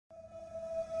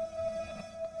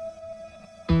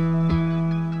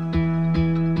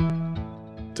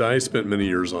I spent many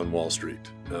years on Wall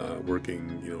Street,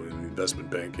 working, in the investment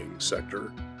banking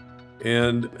sector.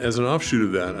 And as an offshoot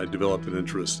of that, I developed an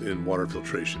interest in water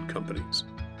filtration companies.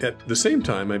 At the same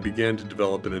time, I began to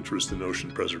develop an interest in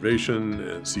ocean preservation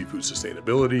and seafood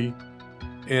sustainability,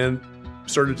 and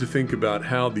started to think about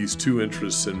how these two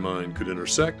interests in mine could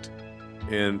intersect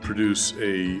and produce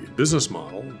a business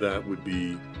model that would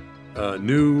be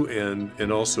new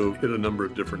and also hit a number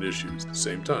of different issues at the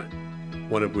same time.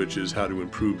 One of which is how to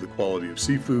improve the quality of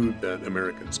seafood that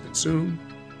Americans consume,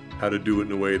 how to do it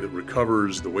in a way that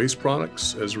recovers the waste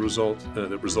products as a result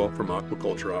that result from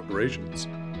aquaculture operations,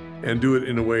 and do it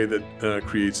in a way that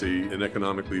creates an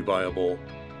economically viable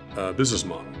business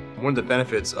model. One of the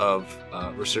benefits of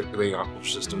recirculating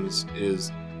aquaculture systems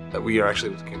is that we are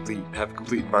actually have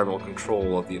complete environmental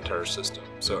control of the entire system.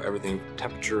 So everything from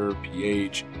temperature,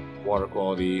 pH, water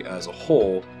quality as a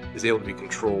whole is able to be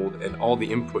controlled, and all the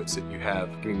inputs that you have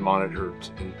can be monitored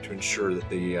to ensure that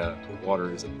the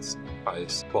water is at its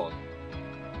highest quality.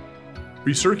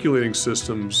 Recirculating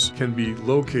systems can be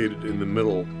located in the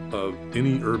middle of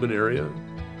any urban area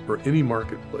or any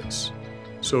marketplace.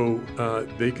 So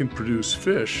they can produce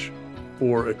fish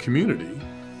for a community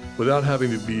without having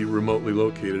to be remotely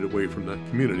located away from that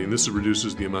community. And this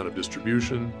reduces the amount of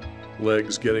distribution,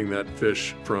 legs getting that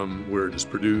fish from where it is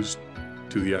produced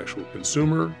to the actual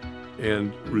consumer,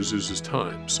 and reduces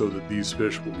time so that these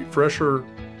fish will be fresher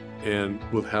and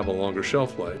will have a longer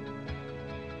shelf life.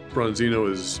 Branzino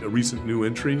is a recent new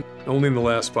entry. Only in the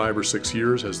last 5 or 6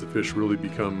 years has the fish really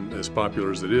become as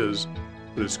popular as it is,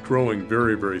 but it's growing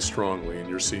very, very strongly, and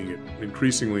you're seeing it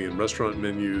increasingly in restaurant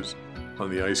menus, on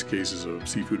the ice cases of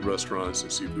seafood restaurants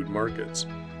and seafood markets.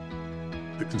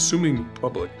 The consuming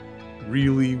public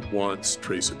really wants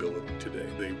traceability today.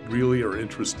 They really are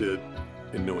interested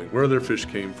in knowing where their fish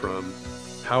came from,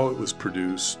 how it was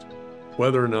produced,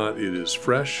 whether or not it is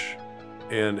fresh,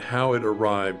 and how it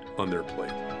arrived on their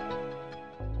plate.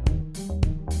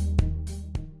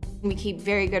 We keep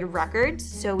very good records,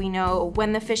 so we know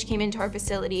when the fish came into our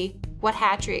facility, what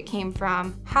hatchery it came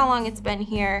from, how long it's been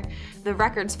here. The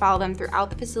records follow them throughout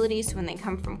the facility, so when they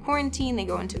come from quarantine, they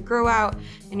go into grow out,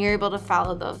 and you're able to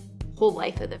follow the whole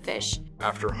life of the fish.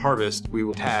 After harvest, we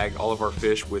will tag all of our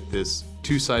fish with this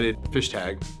two-sided fish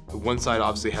tag. One side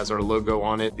obviously has our logo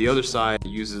on it. The other side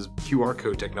uses QR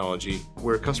code technology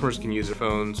where customers can use their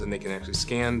phones and they can actually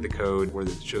scan the code where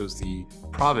it shows the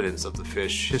provenance of the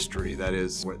fish history. That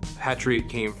is, what hatchery it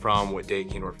came from, what day it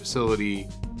came to our facility,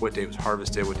 what day it was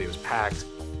harvested, what day it was packed,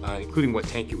 including what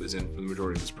tank it was in for the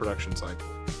majority of this production cycle.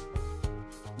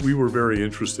 We were very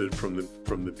interested from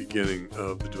the beginning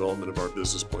of the development of our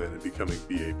business plan in becoming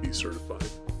BAP certified.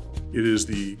 It is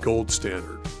the gold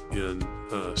standard in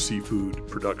seafood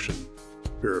production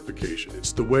verification.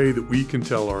 It's the way that we can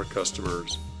tell our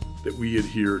customers that we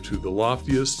adhere to the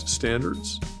loftiest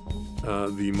standards,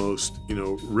 the most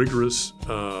rigorous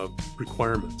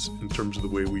requirements in terms of the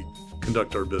way we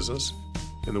conduct our business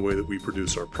and the way that we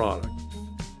produce our product.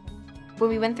 When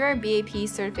we went through our BAP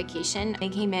certification, they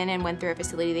came in and went through our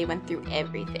facility. They went through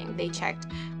everything. They checked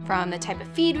from the type of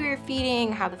feed we were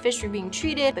feeding, how the fish were being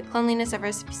treated, the cleanliness of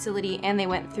our facility, and they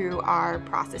went through our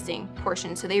processing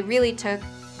portion. So they really took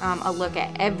a look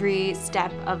at every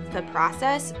step of the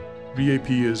process.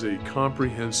 BAP is a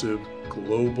comprehensive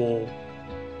global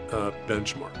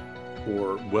benchmark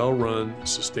for well-run,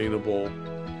 sustainable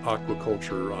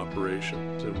aquaculture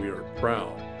operations, and we are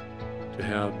proud to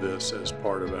have this as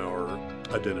part of our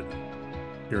identity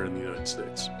here in the United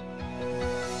States.